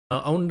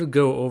I wanted to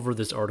go over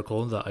this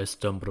article that I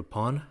stumbled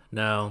upon.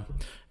 Now,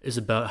 is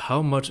about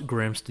how much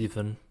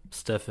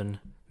Stefan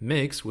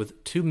makes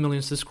with 2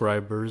 million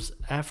subscribers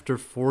after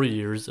 4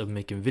 years of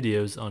making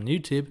videos on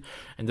YouTube.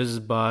 And this is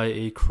by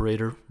a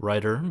creator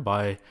writer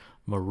by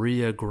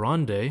Maria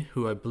Grande,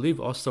 who I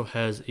believe also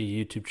has a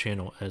YouTube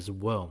channel as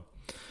well.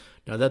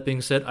 Now, that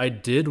being said, I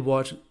did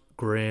watch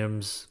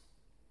Graham's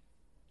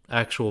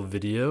actual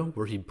video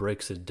where he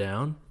breaks it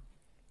down,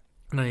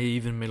 and I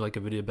even made like a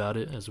video about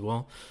it as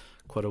well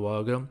quite a while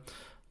ago.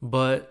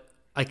 But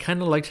I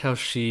kind of liked how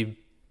she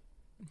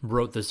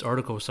wrote this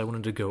article, so I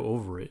wanted to go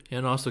over it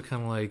and also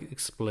kind of like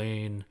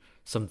explain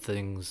some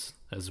things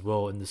as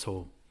well in this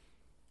whole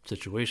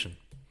situation.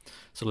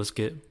 So let's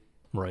get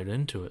right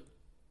into it.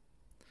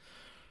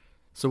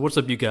 So what's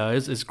up, you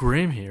guys? It's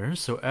Graham here.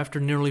 So after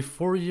nearly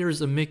 4 years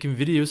of making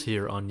videos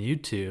here on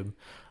YouTube,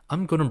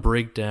 I'm going to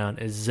break down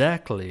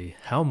exactly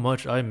how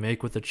much I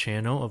make with a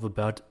channel of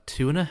about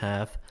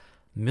 2.5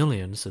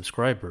 million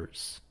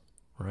subscribers,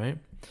 right?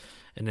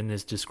 And in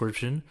this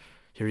description,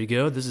 here you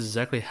go. This is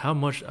exactly how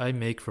much I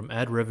make from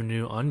ad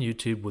revenue on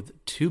YouTube with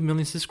 2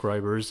 million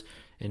subscribers.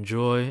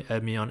 Enjoy.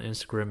 Add me on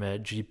Instagram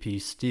at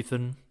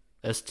gpstephan,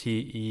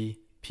 Stephan.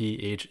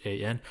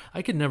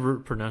 I can never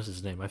pronounce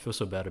his name. I feel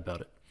so bad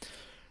about it.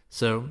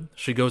 So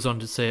she goes on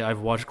to say,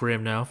 I've watched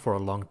Graham now for a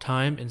long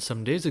time, and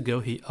some days ago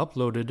he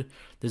uploaded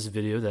this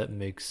video that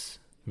makes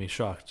me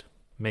shocked.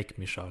 Make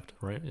me shocked,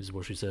 right? Is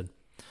what she said.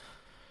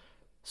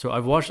 So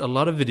I've watched a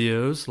lot of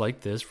videos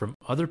like this from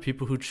other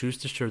people who choose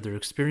to share their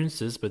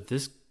experiences, but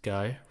this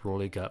guy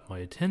really got my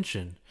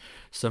attention.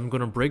 So I'm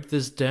going to break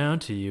this down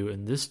to you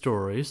in this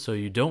story so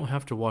you don't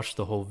have to watch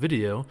the whole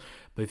video,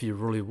 but if you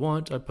really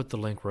want, I put the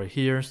link right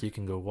here so you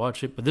can go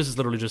watch it. But this is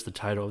literally just the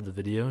title of the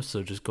video,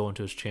 so just go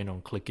into his channel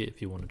and click it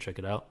if you want to check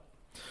it out.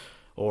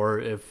 Or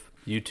if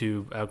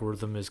YouTube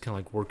algorithm is kind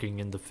of like working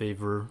in the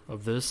favor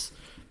of this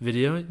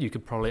video, you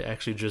could probably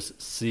actually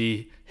just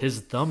see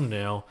his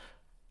thumbnail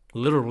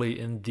literally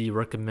in the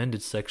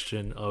recommended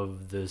section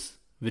of this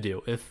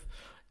video if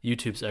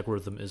YouTube's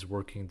algorithm is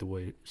working the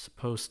way it's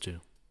supposed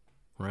to,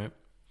 right?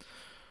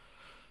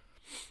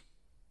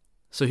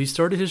 So he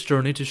started his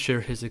journey to share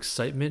his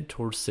excitement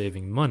towards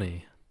saving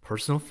money,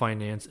 personal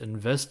finance,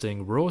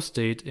 investing, real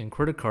estate, and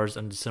credit cards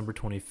on December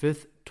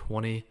 25th,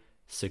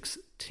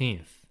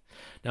 2016.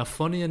 Now,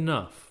 funny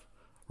enough,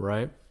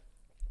 right?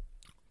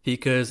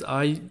 Because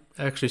I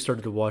actually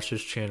started to watch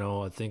his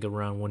channel, I think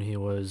around when he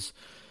was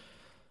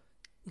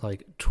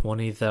like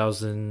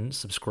 20,000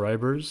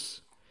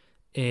 subscribers.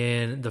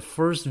 And the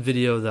first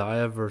video that I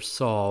ever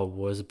saw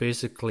was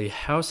basically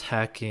house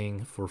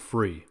hacking for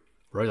free,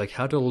 right? Like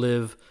how to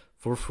live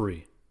for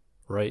free,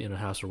 right? In a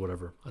house or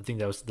whatever. I think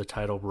that was the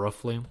title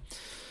roughly.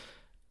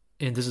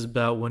 And this is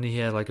about when he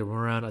had like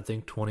around, I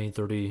think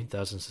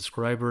 30,000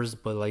 subscribers.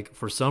 But like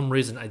for some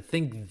reason, I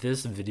think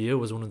this video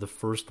was one of the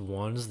first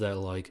ones that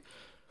like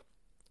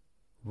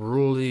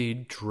really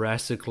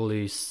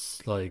drastically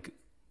like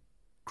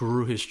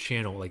grew his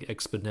channel like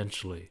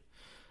exponentially,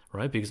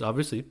 right? Because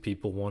obviously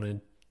people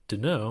wanted to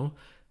know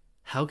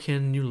how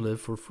can you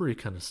live for free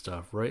kind of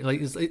stuff, right?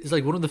 Like it's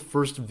like one of the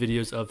first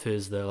videos of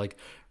his that like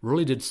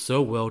really did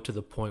so well to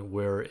the point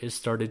where it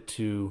started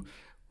to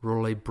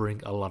really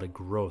bring a lot of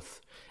growth.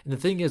 And the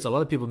thing is, a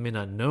lot of people may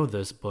not know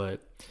this,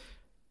 but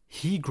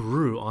he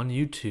grew on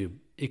YouTube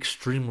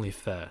extremely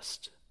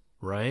fast,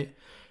 right?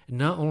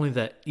 Not only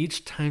that,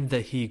 each time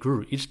that he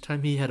grew, each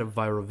time he had a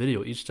viral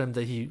video, each time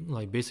that he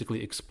like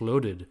basically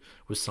exploded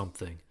with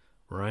something,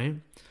 right?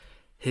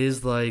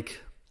 His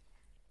like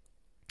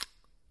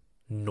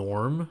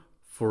norm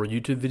for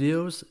YouTube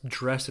videos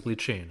drastically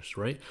changed,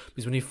 right?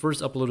 Because when he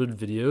first uploaded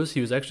videos,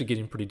 he was actually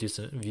getting pretty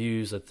decent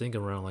views, I think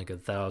around like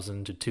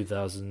 1,000 to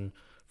 2,000,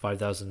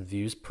 5,000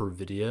 views per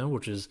video,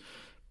 which is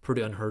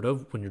pretty unheard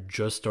of when you're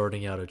just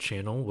starting out a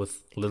channel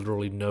with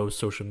literally no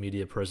social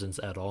media presence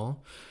at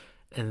all.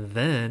 And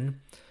then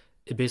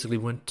it basically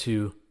went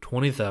to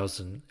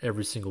 20,000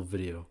 every single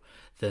video,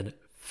 then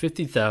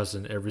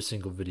 50,000 every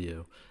single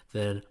video,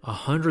 then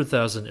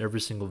 100,000 every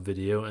single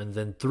video, and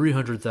then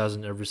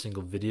 300,000 every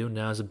single video.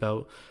 Now it's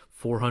about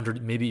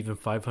 400, maybe even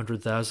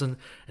 500,000.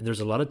 And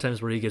there's a lot of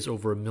times where he gets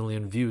over 1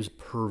 million views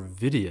per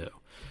video.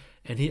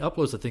 And he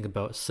uploads, I think,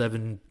 about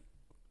 7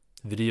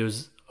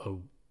 videos a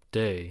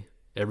day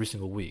every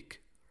single week.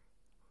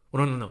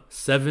 Well, no.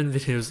 7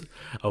 videos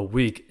a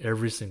week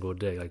every single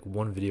day, like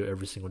 1 video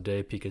every single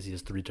day because he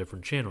has 3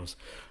 different channels.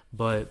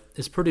 But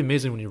it's pretty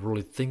amazing when you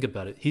really think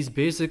about it. He's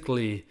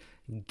basically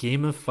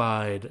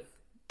gamified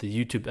the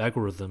YouTube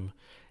algorithm,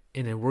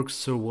 and it works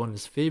so well in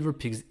his favor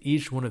because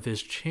each one of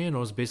his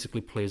channels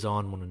basically plays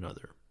on one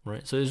another,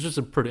 right? So it's just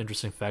a pretty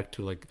interesting fact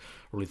to like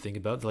really think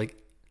about.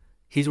 Like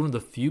he's one of the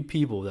few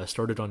people that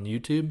started on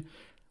YouTube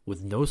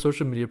with no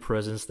social media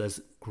presence that's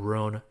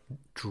grown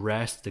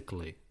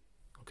drastically,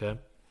 okay?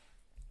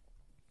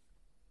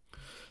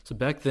 So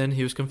back then,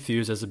 he was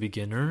confused as a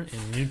beginner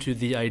and new to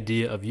the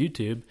idea of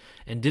YouTube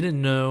and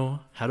didn't know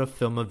how to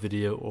film a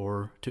video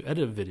or to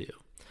edit a video.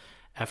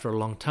 After a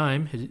long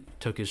time, he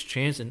took his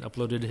chance and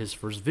uploaded his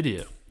first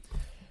video.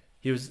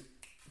 He was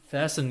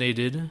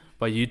fascinated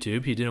by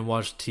YouTube. He didn't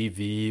watch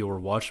TV or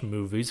watch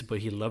movies, but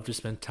he loved to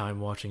spend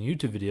time watching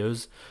YouTube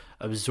videos,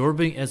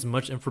 absorbing as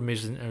much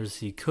information as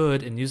he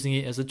could and using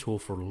it as a tool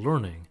for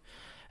learning.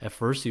 At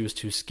first, he was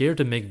too scared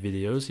to make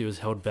videos. He was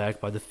held back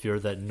by the fear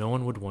that no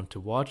one would want to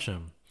watch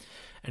him.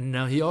 And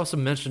now he also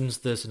mentions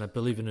this, and I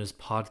believe in his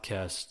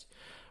podcast,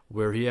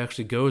 where he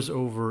actually goes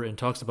over and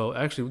talks about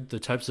actually the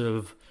types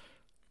of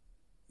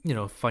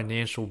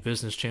financial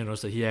business channels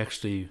that he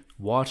actually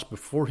watched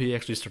before he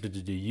actually started to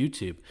do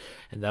YouTube.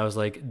 And that was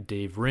like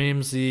Dave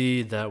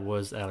Ramsey, that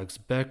was Alex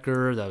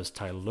Becker, that was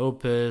Tai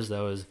Lopez,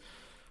 that was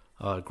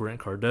Grant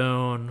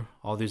Cardone,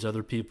 all these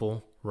other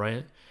people,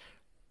 right?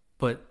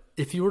 But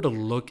if you were to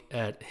look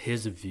at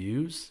his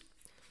views,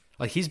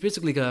 like he's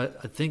basically got,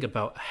 I think,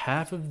 about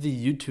half of the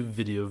YouTube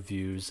video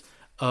views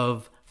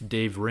of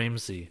Dave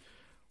Ramsey,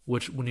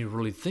 which when you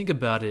really think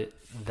about it,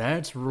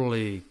 that's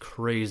really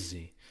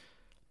crazy.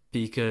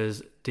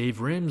 Because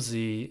Dave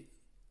Ramsey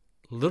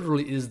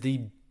literally is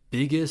the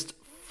biggest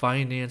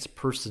finance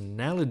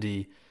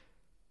personality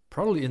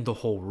probably in the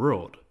whole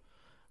world,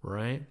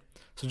 right?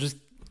 So just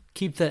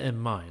keep that in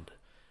mind,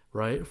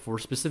 right? For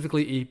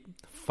specifically a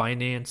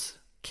finance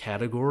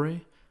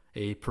category,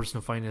 a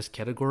personal finance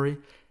category,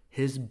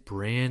 his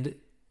brand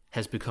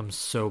has become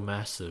so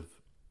massive.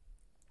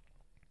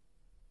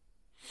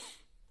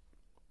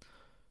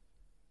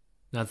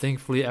 Now,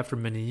 thankfully, after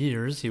many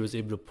years, he was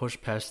able to push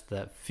past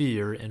that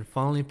fear and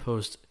finally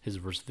post his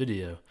first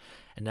video.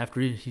 And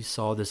after he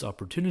saw this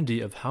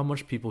opportunity of how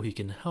much people he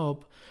can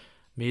help,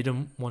 made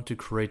him want to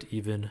create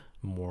even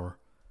more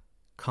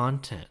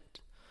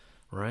content,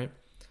 right?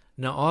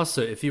 Now,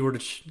 also, if you were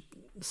to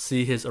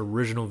see his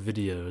original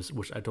videos,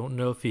 which I don't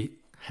know if he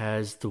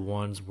has the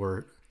ones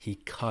where he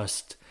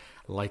cussed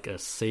like a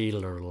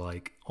sailor,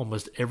 like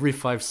almost every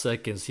 5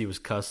 seconds he was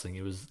cussing.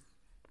 It was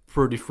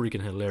pretty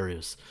freaking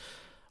hilarious.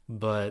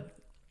 But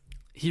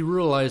he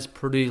realized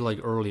pretty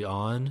early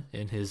on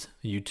in his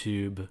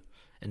YouTube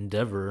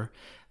endeavor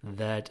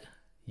that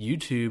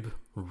YouTube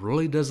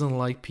really doesn't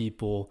like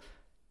people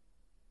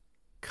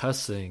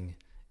cussing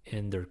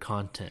in their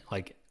content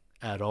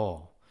at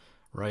all,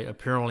 right?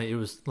 Apparently it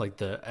was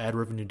the ad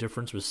revenue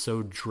difference was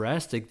so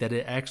drastic that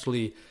it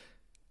actually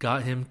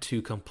got him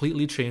to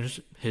completely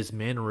change his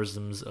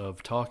mannerisms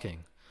of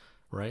talking,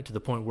 right? To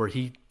the point where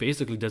he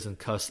basically doesn't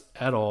cuss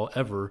at all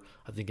ever,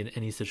 I think, in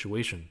any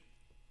situation.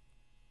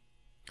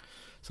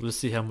 So let's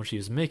see how much he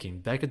was making.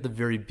 Back at the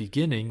very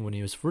beginning, when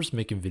he was first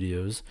making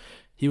videos,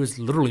 he was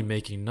literally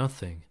making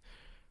nothing.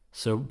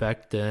 So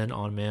back then,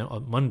 on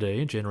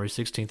Monday, January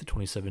 16th,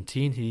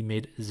 2017, he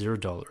made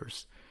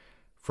 $0.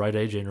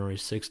 Friday, January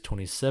 6th,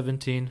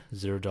 2017,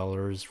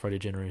 $0. Friday,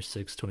 January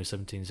 6th,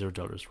 2017,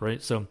 $0,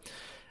 right? So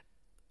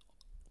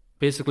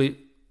basically,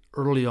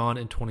 early on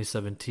in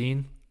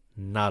 2017,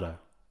 nada,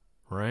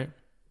 right?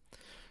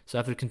 So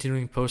after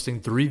continuing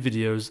posting 3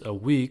 videos a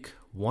week,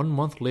 1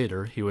 month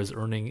later, he was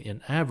earning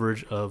an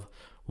average of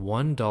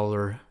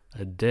 $1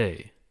 a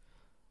day,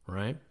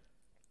 right?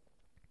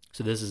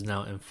 So this is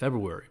now in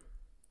February,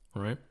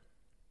 right?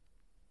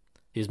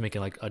 He was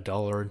making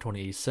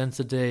 $1.28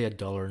 a day,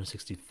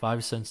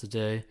 $1.65 a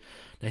day.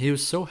 Now he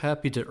was so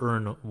happy to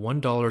earn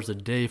 $1 a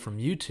day from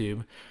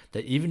YouTube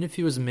that even if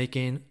he was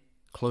making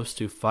close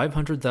to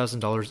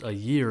 $500,000 a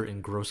year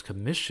in gross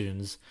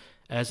commissions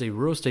as a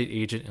real estate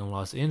agent in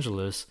Los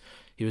Angeles,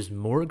 he was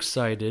more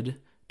excited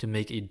to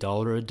make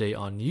 $1 a day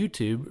on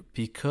YouTube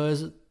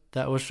because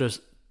that was just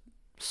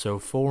so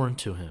foreign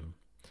to him.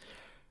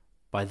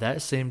 By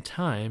that same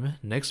time,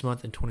 next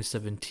month in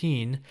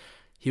 2017,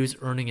 he was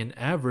earning an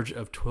average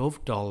of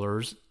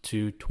 $12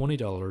 to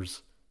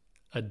 $20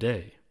 a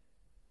day,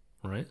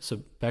 right?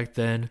 So back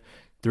then,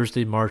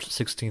 Thursday, March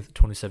 16th,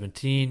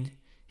 2017,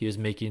 he was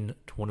making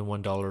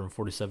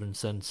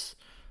 $21.47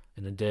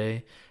 in a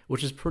day,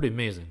 which is pretty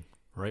amazing,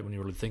 right? When you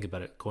really think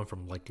about it, going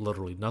from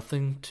literally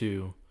nothing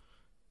to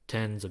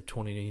tens of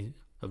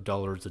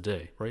dollars a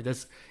day, right?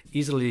 That's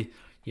easily,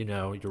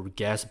 your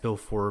gas bill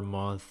for a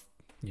month,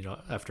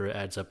 after it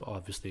adds up,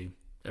 obviously,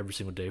 every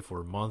single day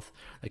for a month.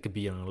 That could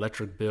be an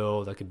electric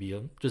bill. That could be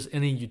just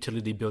any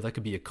utility bill. That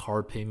could be a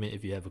car payment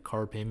if you have a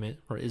car payment,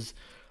 or is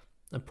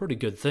a pretty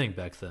good thing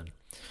back then.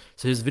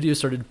 So his videos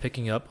started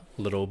picking up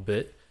little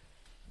bit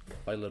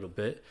by little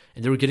bit,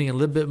 and they were getting a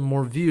little bit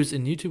more views,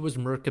 and YouTube was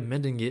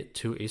recommending it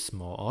to a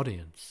small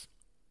audience.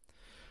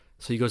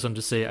 So he goes on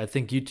to say, I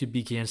think YouTube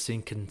began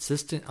seeing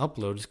consistent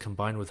uploads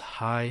combined with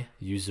high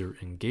user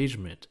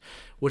engagement,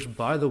 which,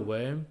 by the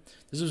way,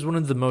 this is one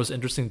of the most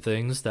interesting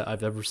things that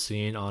I've ever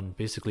seen on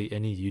basically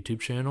any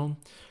YouTube channel,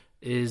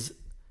 is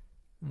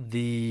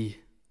the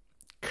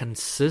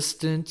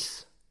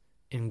consistent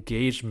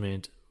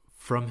engagement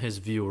from his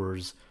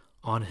viewers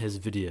on his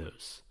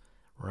videos,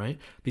 right?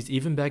 Because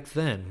even back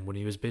then, when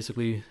he was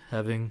basically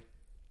having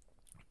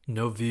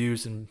no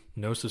views and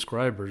no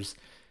subscribers,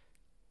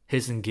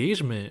 his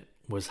engagement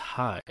was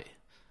high,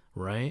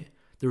 right?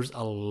 There was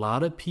a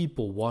lot of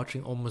people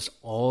watching almost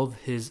all of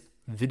his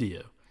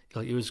video.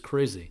 It was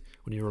crazy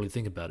when you really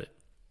think about it.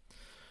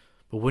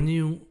 But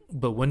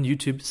when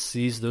YouTube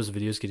sees those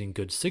videos getting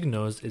good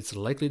signals, it's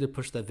likely to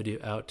push that video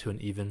out to an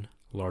even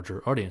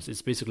larger audience.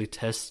 It's basically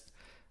tests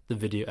the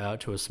video out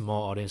to a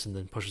small audience and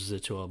then pushes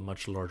it to a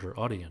much larger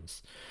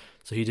audience.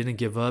 So he didn't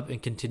give up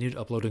and continued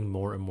uploading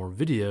more and more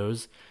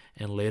videos,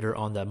 and later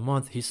on that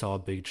month he saw a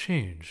big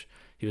change.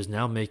 He was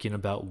now making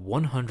about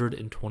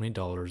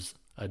 $120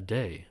 a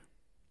day.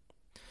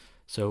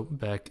 So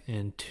back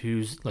in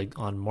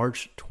on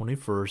March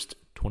 21st,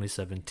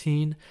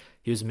 2017,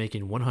 he was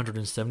making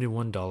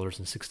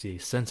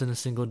 $171.68 in a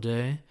single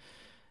day.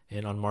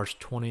 And on March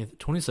 20th,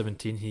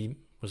 2017, he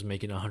was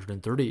making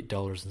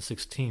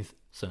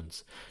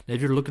 $138.16. Now,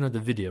 if you're looking at the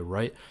video,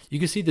 right, you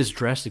can see this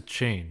drastic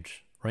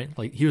change, right?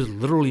 Like he was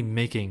literally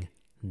making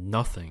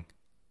nothing,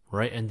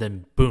 right? And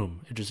then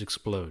boom, it just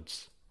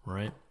explodes,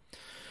 right?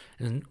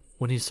 And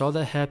when he saw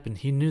that happen,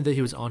 he knew that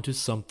he was onto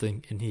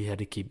something and he had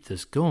to keep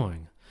this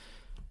going.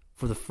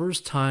 For the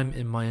first time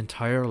in my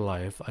entire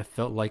life, I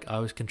felt like I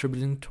was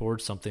contributing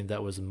towards something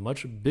that was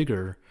much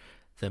bigger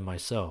than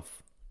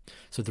myself.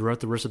 So throughout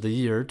the rest of the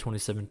year,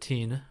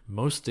 2017,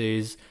 most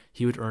days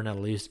he would earn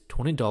at least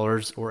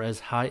 $20 or as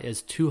high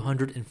as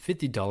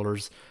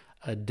 $250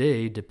 a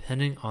day,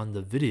 depending on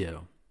the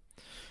video.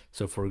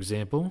 So for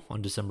example,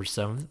 on December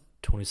 7th,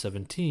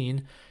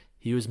 2017,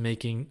 he was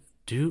making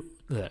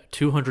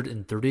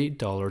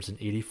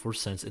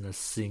 $238.84 in a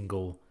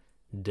single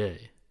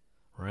day,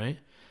 right?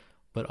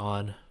 But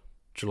on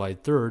July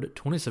 3rd,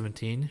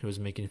 2017, he was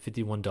making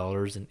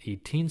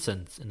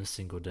 $51.18 in a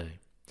single day.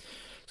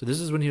 So this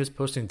is when he was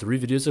posting 3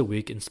 videos a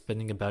week and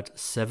spending about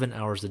 7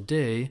 hours a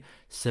day,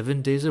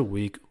 7 days a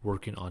week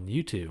working on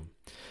YouTube.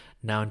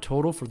 Now in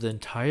total for the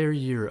entire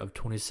year of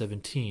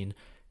 2017,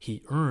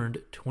 he earned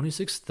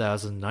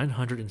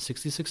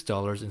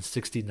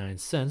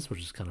 $26,966.69,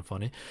 which is kind of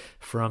funny,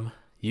 from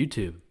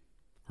YouTube,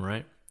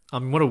 right?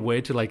 What a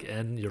way to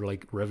end your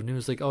revenue.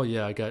 It's like, oh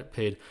yeah, I got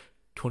paid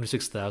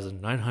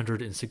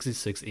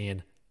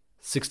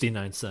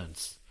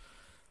 $26,966.69,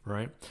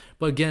 right?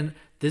 But again,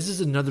 this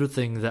is another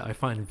thing that I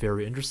find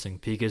very interesting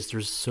because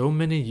there's so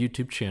many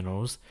YouTube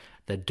channels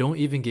that don't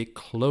even get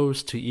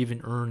close to even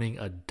earning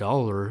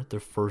 $1 their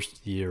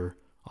first year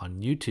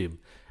on YouTube.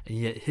 And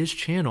yet his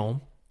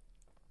channel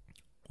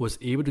was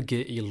able to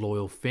get a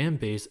loyal fan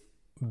base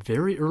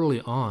very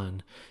early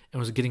on and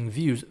was getting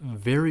views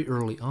very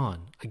early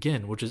on.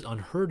 Again, which is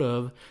unheard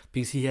of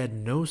because he had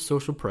no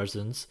social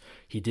presence.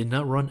 He did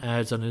not run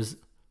ads on his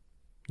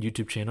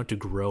YouTube channel to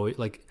grow it.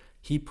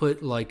 He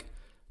put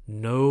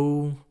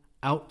no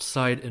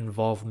outside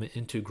involvement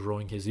into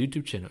growing his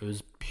YouTube channel. It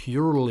was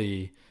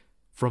purely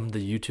from the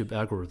YouTube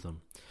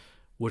algorithm,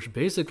 which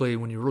basically,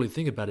 when you really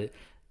think about it,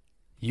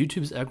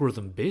 YouTube's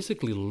algorithm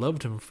basically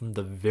loved him from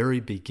the very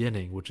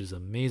beginning, which is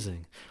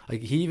amazing.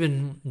 He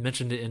even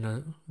mentioned it in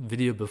a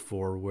video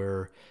before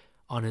where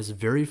on his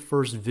very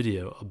first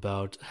video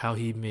about how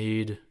he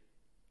made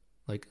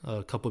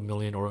a couple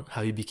million, or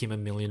how he became a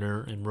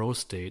millionaire in real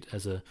estate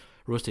as a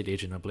real estate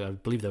agent. I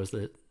believe that was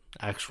the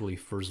actually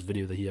first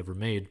video that he ever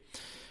made.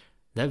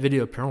 That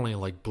video apparently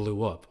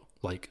blew up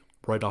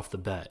right off the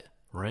bat,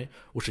 right?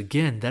 Which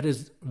again, that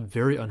is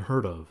very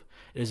unheard of.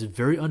 It is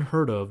very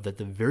unheard of that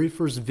the very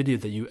first video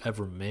that you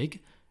ever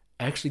make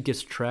actually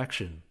gets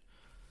traction,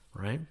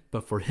 right?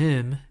 But for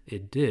him,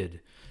 it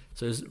did.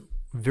 So it's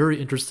very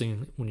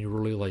interesting when you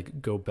really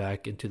go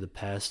back into the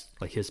past,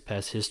 his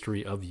past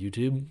history of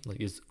YouTube.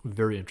 It's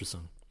very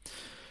interesting.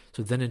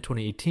 So then in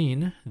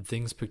 2018,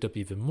 things picked up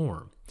even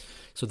more.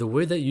 So the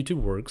way that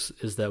YouTube works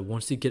is that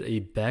once you get a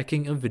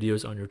backing of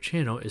videos on your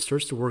channel, it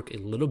starts to work a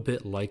little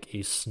bit like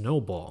a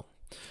snowball.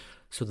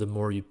 So the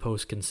more you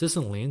post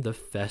consistently, the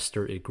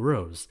faster it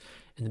grows.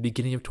 In the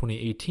beginning of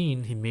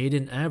 2018, he made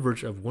an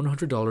average of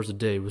 $100 a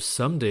day, with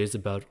some days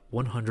about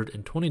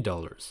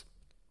 $120,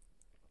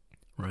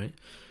 right?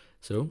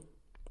 So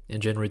in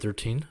January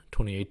 13,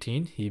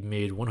 2018, he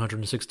made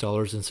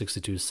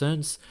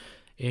 $106.62.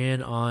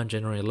 And on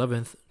January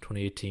 11th,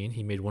 2018,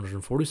 he made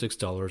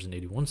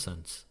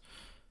 $146.81.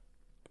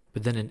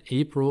 But then in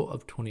April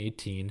of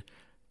 2018,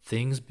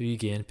 things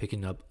began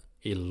picking up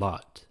a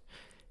lot.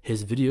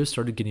 His videos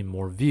started getting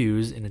more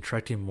views and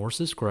attracting more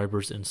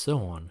subscribers and so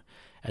on.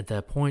 At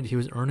that point, he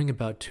was earning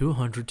about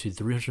 $200 to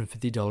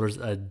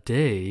 $350 a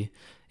day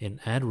in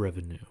ad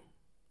revenue,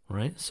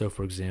 right? So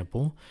for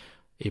example,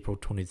 April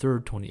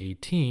 23rd,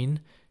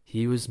 2018,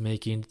 he was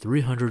making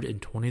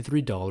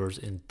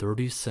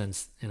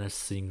 $323.30 in a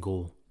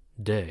single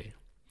day.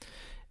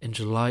 In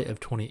July of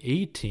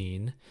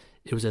 2018,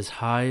 it was as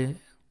high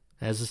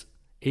as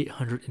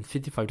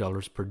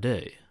 $855 per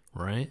day,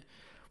 right?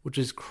 Which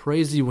is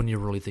crazy when you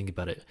really think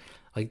about it.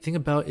 Think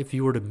about if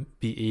you were to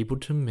be able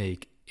to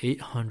make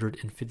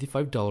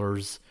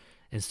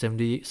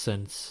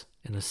 $855.78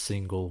 in a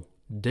single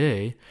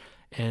day,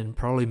 and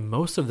probably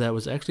most of that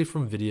was actually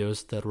from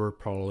videos that were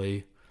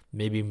probably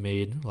maybe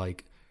made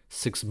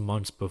 6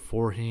 months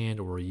beforehand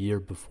or a year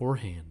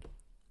beforehand.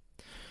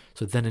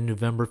 So then in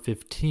November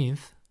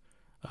 15th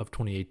of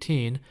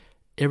 2018,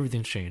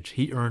 everything changed.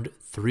 He earned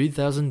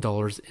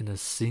 $3,000 in a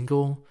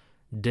single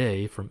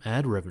day from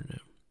ad revenue.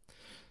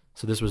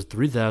 So this was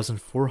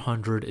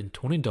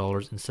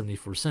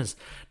 $3,420.74.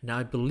 Now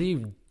I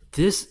believe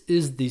this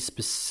is the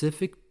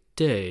specific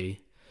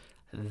day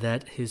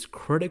that his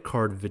credit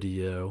card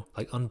video,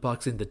 like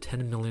unboxing the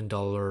 $10 million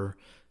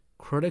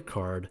credit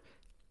card,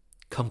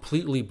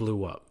 completely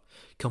blew up.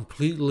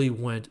 Completely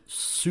went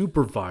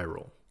super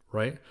viral,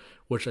 right?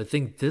 Which I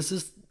think this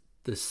is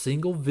the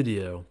single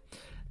video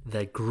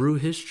that grew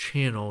his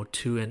channel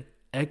to an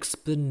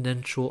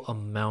exponential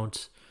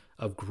amount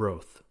of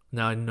growth.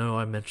 Now I know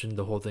I mentioned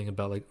the whole thing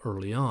about like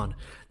early on.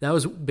 That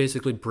was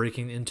basically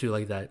breaking into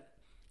like that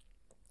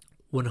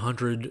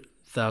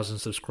 100,000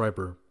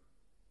 subscriber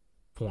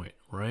point,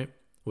 right?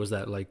 Was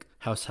that like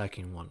house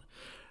hacking one.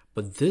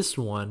 But this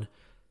one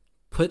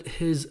put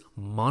his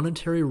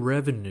monetary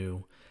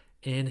revenue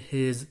and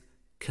his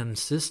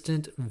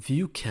consistent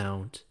view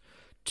count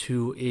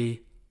to a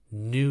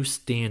new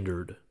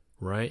standard,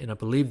 right? And I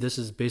believe this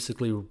is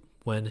basically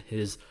when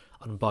his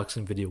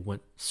unboxing video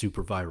went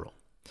super viral.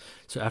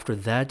 So after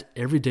that,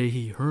 every day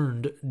he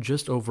earned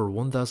just over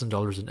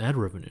 $1,000 in ad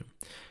revenue.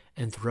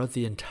 And throughout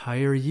the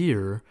entire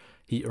year,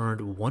 he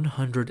earned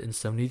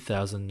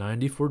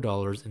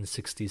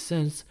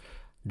 $170,094.60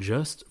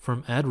 just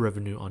from ad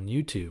revenue on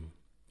YouTube,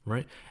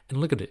 right? And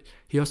look at it.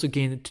 He also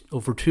gained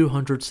over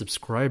 200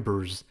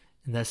 subscribers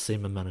in that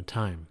same amount of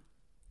time.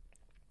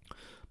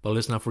 But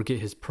let's not forget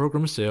his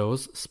program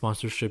sales,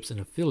 sponsorships,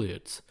 and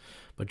affiliates.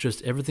 But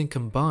just everything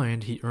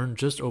combined, he earned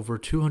just over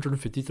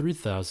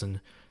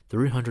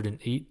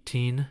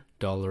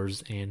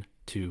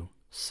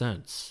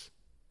 $253,318.02.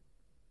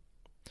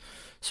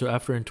 So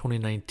after in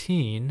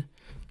 2019,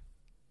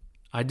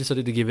 I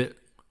decided to give it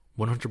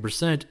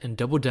 100% and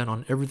double down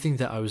on everything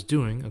that I was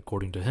doing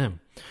according to him.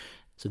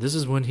 So this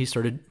is when he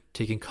started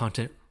taking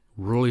content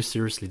really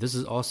seriously. This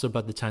is also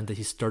about the time that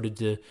he started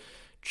to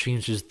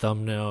change his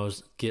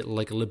thumbnails, get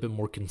like a little bit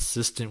more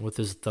consistent with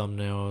his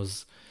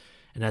thumbnails.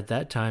 And at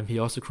that time, he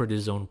also created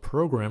his own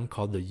program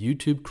called the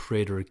YouTube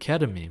Creator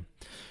Academy.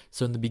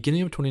 So in the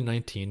beginning of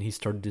 2019, he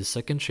started his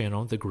second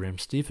channel, The Graham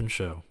Stephan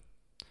Show,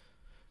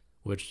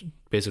 which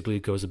basically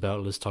goes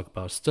about, let's talk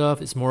about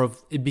stuff.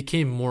 It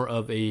became more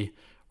of a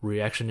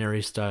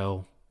reactionary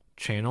style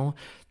channel.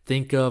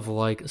 Think of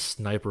like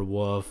Sniper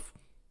Wolf,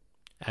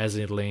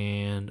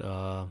 Azzyland,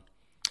 I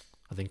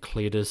think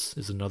Cletus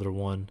is another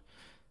one,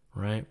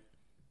 right?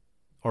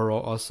 Or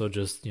also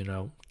just,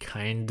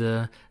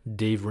 kinda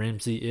Dave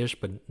Ramsey-ish,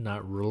 but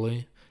not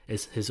really.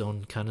 It's his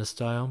own kind of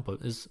style, but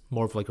it's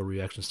more of like a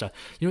reaction style.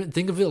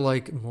 Think of it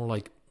like more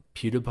like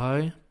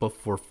PewDiePie, but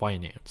for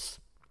finance.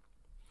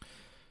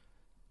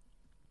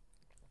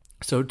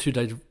 So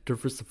to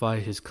diversify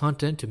his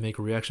content, to make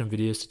reaction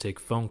videos, to take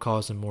phone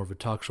calls in more of a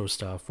talk show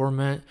style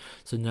format.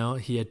 So now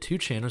he had two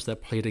channels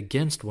that played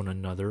against one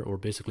another, or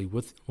basically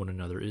with one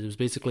another. It was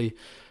basically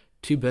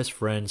two best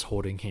friends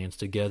holding hands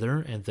together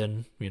and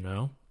then,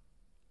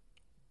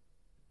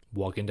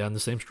 walking down the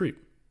same street.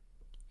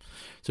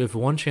 So if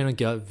one channel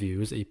got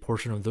views, a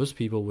portion of those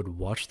people would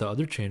watch the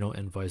other channel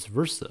and vice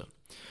versa.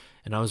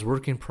 And I was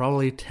working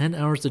probably 10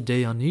 hours a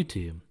day on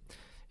YouTube.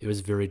 It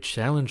was very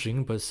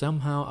challenging, but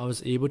somehow I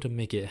was able to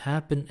make it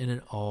happen and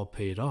it all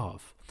paid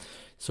off.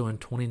 So in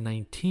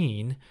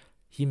 2019,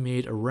 he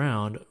made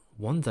around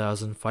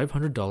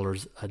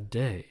 $1,500 a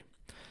day.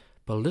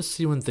 But let's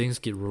see when things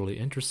get really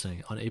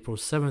interesting. On April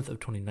 7th of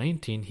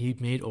 2019, he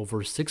made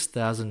over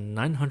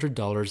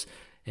 $6,900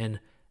 in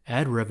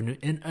ad revenue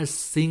in a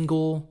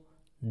single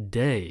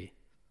day,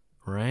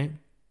 right?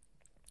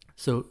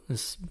 So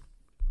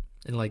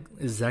in like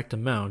exact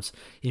amounts,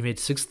 he made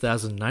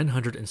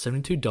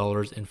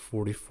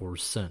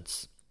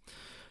 $6,972.44.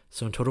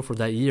 So in total for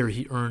that year,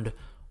 he earned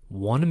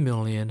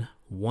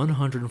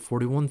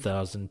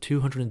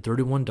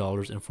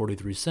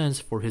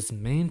 $1,141,231.43 for his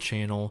main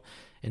channel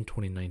in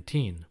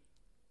 2019.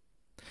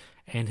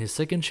 And his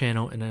second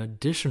channel an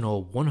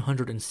additional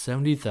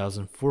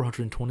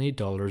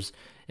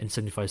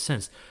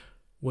 $170,428.75,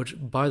 which,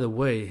 by the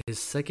way, his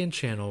second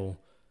channel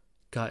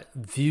got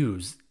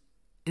views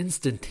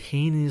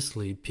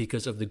instantaneously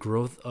because of the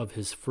growth of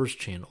his first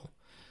channel.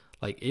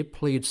 Like, it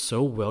played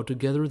so well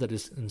together that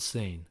it's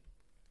insane.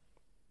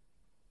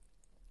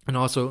 And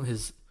also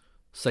his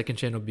second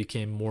channel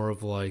became more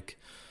of like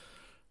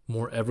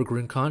more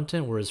evergreen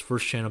content, whereas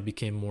first channel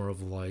became more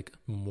of like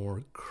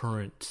more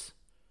current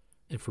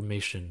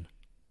information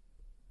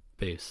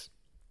base.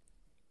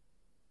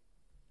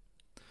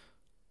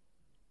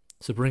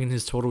 So bringing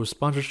his total with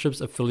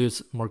sponsorships,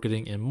 affiliates,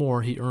 marketing, and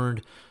more, he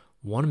earned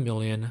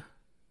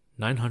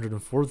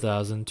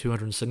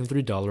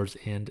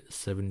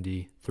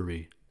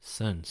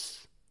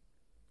 $1,904,273.73.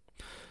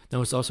 Now,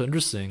 what's also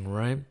interesting,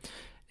 right,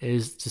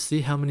 is to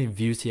see how many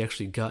views he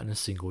actually got in a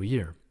single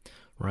year,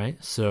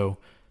 right? So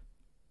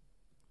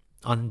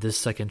on this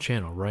second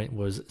channel, right,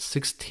 was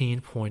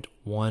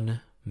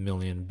 16.1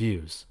 million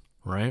views,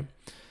 right?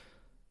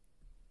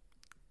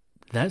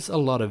 That's a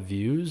lot of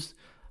views,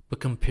 but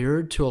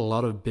compared to a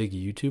lot of big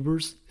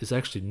YouTubers, it's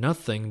actually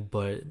nothing.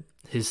 But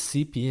his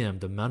CPM,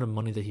 the amount of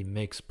money that he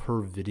makes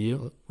per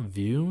video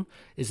view,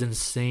 is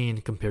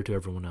insane compared to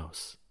everyone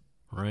else,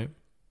 right?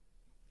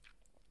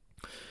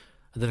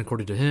 And then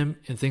according to him,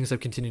 and things have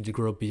continued to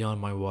grow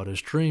beyond my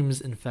wildest dreams.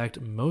 In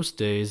fact, most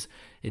days,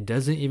 it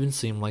doesn't even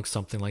seem like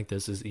something like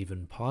this is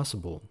even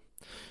possible.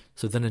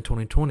 So then in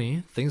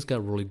 2020, things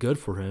got really good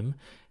for him.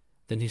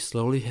 Then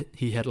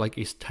he had like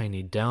a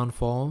tiny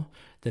downfall.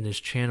 Then his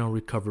channel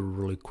recovered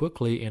really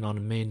quickly. And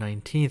on May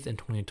 19th in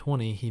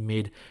 2020, he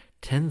made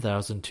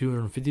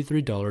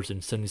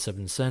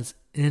 $10,253.77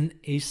 in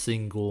a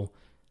single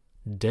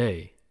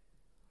day.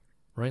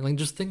 Right? Like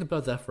just think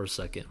about that for a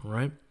second,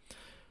 right?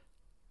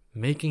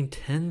 Making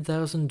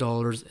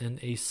 $10,000 in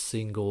a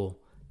single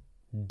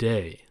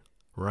day,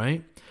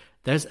 right?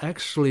 That's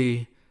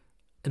actually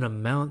an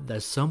amount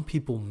that some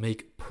people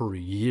make per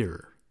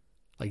year.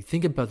 Like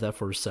think about that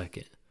for a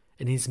second.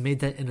 And he's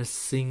made that in a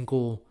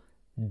single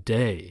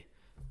day.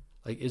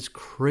 Like it's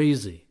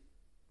crazy.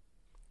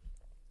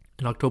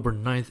 On October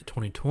 9th,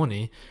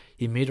 2020,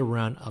 he made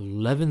around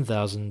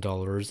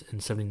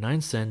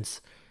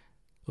 $11,000.79,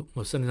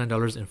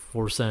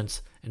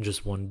 $79.04 in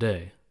just one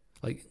day.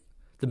 Like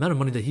the amount of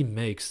money that he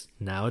makes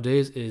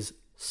nowadays is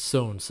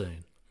so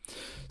insane.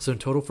 So in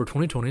total for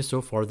 2020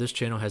 so far, this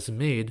channel has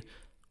made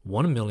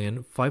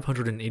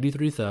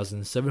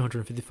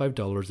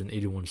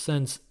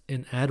 $1,583,755.81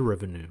 in ad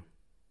revenue.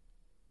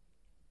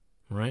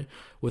 Right?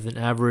 With an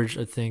average,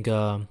 I think,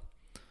 kind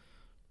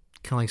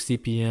of like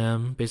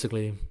CPM,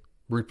 basically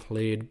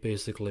replayed,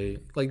 basically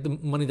like the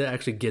money that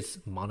actually gets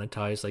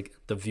monetized, like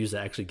the views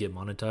that actually get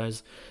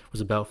monetized,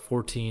 was about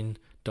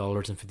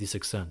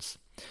 $14.56.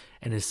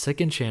 And his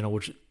second channel,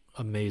 which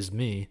amazed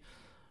me,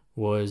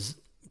 was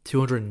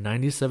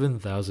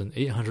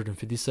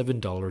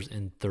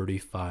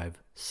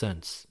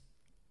 $297,857.35.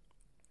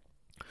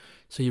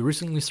 So he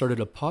recently started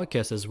a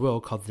podcast as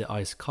well called The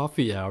Iced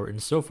Coffee Hour,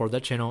 and so far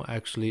that channel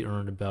actually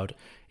earned about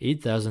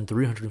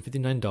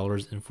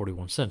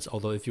 $8,359.41.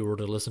 Although if you were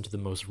to listen to the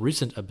most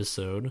recent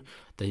episode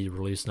that he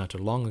released not too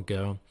long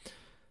ago,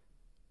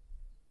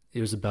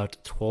 it was about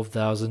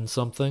 12,000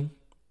 something,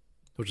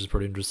 which is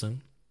pretty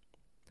interesting.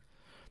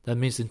 That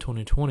means in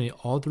 2020,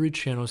 all three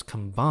channels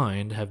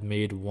combined have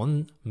made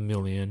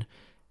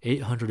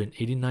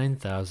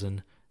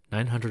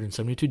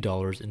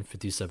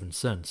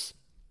 $1,889,972.57.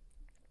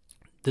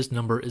 This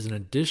number is in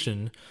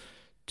addition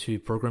to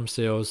program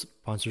sales,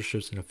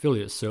 sponsorships, and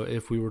affiliates. So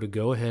if we were to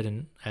go ahead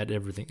and add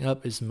everything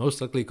up, it's most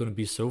likely going to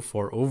be so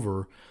far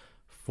over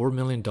 $4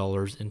 million in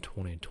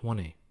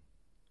 2020.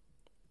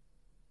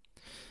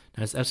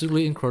 Now, it's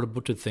absolutely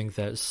incredible to think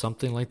that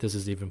something like this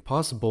is even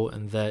possible,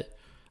 and that,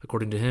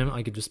 according to him,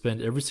 I get to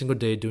spend every single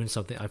day doing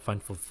something I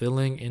find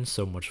fulfilling and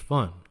so much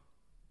fun.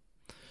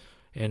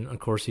 And of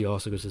course, he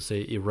also goes to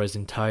say, a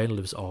rising tide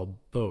lifts all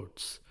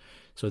boats.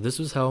 So this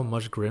is how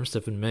much Graham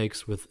Stephan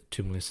makes with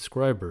 2 million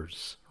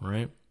subscribers,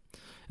 right?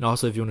 And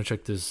also, if you want to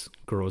check this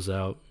girl's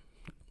out,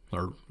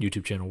 or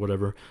YouTube channel,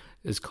 whatever,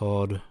 it's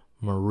called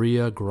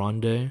Maria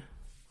Grande,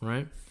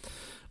 right?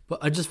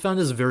 But I just found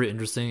this very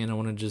interesting, and I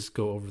want to just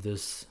go over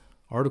this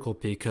article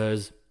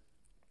because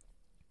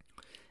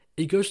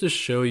it goes to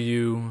show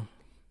you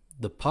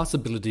the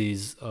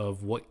possibilities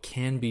of what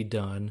can be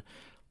done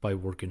by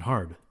working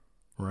hard,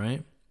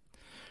 right?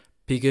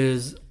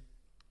 Because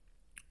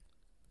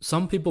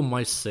some people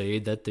might say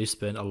that they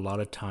spend a lot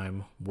of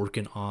time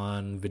working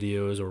on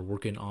videos or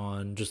working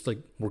on just like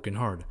working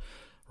hard,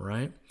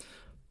 right?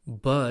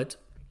 But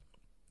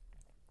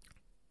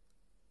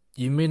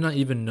you may not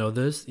even know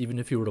this, even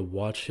if you were to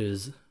watch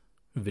his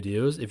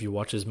videos, if you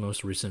watch his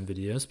most recent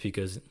videos,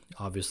 because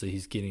obviously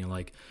he's getting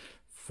like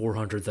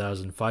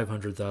 400,000,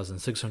 500,000,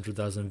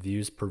 600,000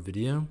 views per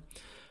video.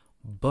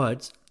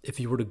 But if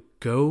you were to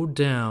go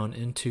down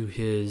into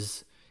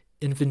his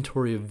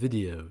inventory of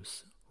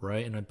videos,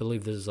 right? And I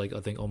believe this is like, I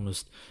think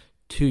almost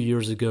 2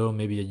 years ago,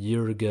 maybe a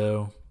year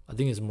ago. I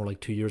think it's more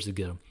like 2 years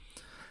ago.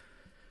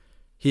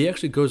 He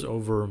actually goes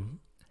over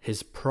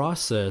his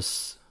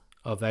process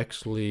of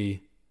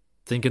actually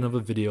thinking of a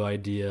video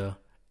idea,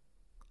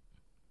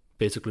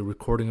 basically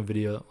recording a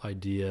video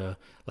idea,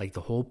 like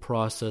the whole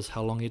process,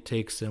 how long it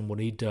takes him, what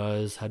he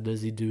does, how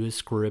does he do his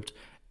script,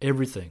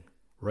 everything,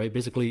 right?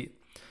 Basically,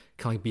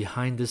 kind of like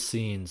behind the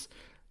scenes,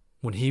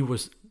 when he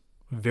was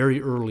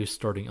very early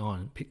starting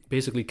on,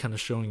 basically kind of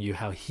showing you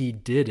how he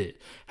did it,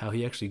 how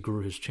he actually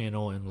grew his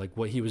channel, and like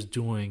what he was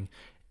doing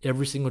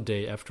every single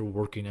day after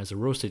working as a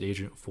real estate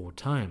agent full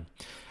time.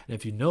 And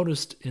if you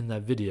noticed in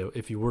that video,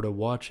 if you were to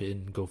watch it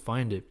and go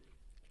find it,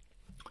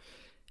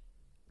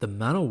 the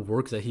amount of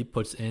work that he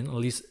puts in, at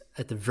least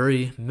at the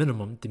very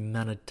minimum, the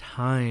amount of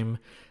time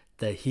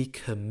that he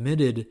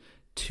committed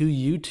to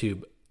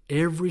YouTube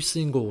every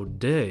single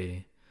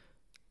day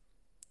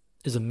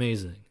is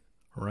amazing,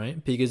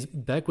 right? Because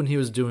back when he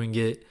was doing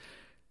it,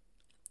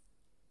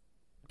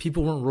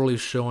 people weren't really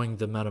showing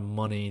the amount of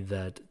money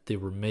that they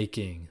were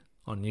making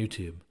on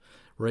YouTube,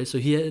 right? So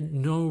he had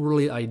no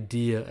really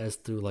idea as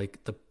to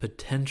like the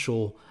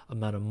potential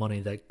amount of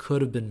money that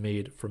could have been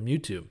made from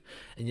YouTube.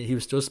 And yet he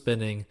was still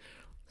spending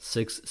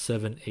 6,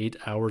 7, 8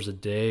 hours a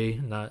day,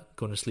 not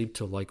going to sleep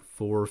till like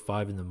 4 or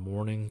 5 in the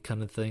morning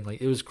kind of thing.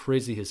 Like, it was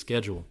crazy, his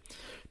schedule,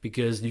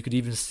 because you could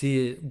even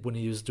see it when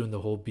he was doing the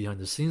whole behind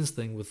the scenes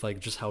thing with like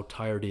just how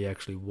tired he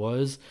actually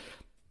was,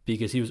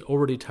 because he was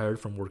already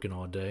tired from working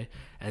all day.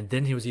 And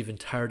then he was even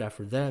tired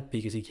after that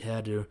because he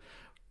had to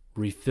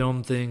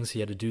refilm things. He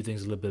had to do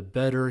things a little bit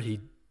better. He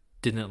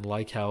didn't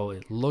like how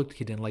it looked.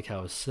 He didn't like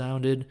how it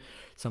sounded.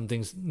 Some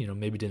things,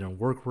 maybe didn't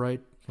work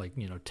right, like,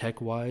 tech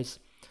wise.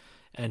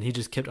 And he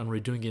just kept on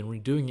redoing it and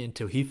redoing it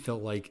until he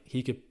felt like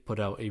he could put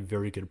out a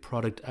very good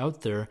product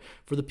out there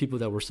for the people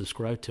that were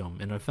subscribed to him.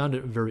 And I found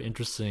it very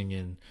interesting,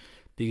 and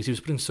because he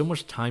was putting so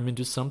much time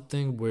into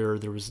something where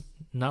there was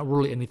not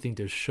really anything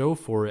to show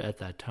for it at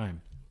that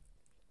time.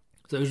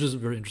 So it was just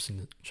very interesting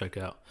to check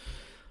out.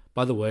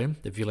 By the way,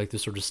 if you like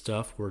this sort of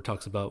stuff where it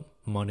talks about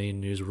money,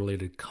 news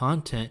related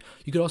content,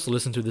 you could also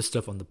listen to this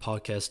stuff on the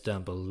podcast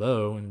down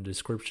below in the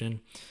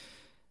description.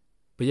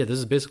 But yeah, this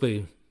is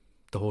basically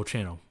the whole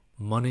channel.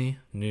 Money,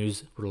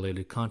 news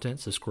related content.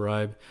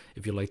 Subscribe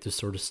if you like this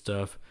sort of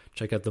stuff.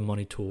 Check out the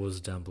money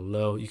tools down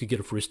below. You could get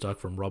a free stock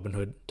from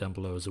Robinhood down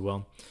below as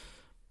well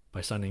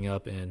by signing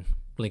up and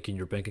linking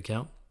your bank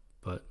account.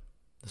 But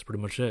that's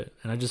pretty much it.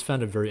 And I just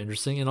found it very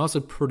interesting and also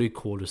pretty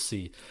cool to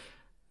see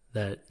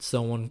that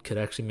someone could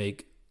actually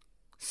make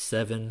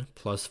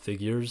 7+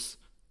 figures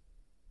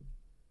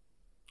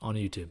on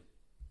YouTube.